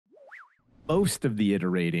most of the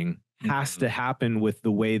iterating has to happen with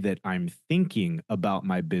the way that I'm thinking about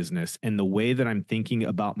my business and the way that I'm thinking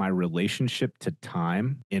about my relationship to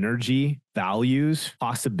time, energy, values,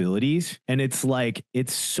 possibilities. And it's like,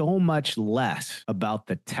 it's so much less about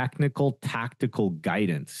the technical, tactical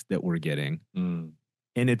guidance that we're getting.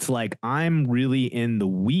 And it's like, I'm really in the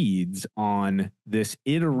weeds on this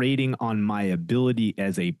iterating on my ability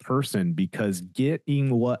as a person, because getting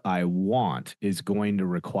what I want is going to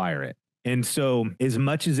require it. And so as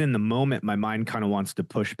much as in the moment, my mind kind of wants to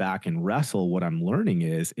push back and wrestle, what I'm learning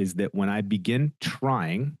is that when I begin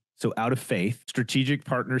trying, so out of faith, strategic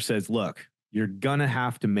partner says, look, you're going to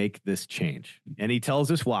have to make this change. And he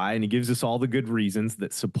tells us why, and he gives us all the good reasons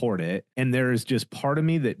that support it. And there is just part of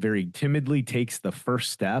me that very timidly takes the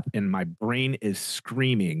first step, and my brain is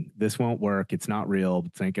screaming, this won't work. It's not real.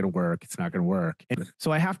 It's not going to work. It's not going to work. And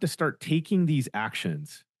so I have to start taking these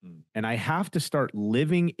actions, and I have to start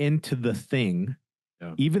living into the thing,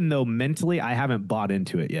 even though mentally I haven't bought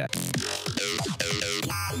into it yet.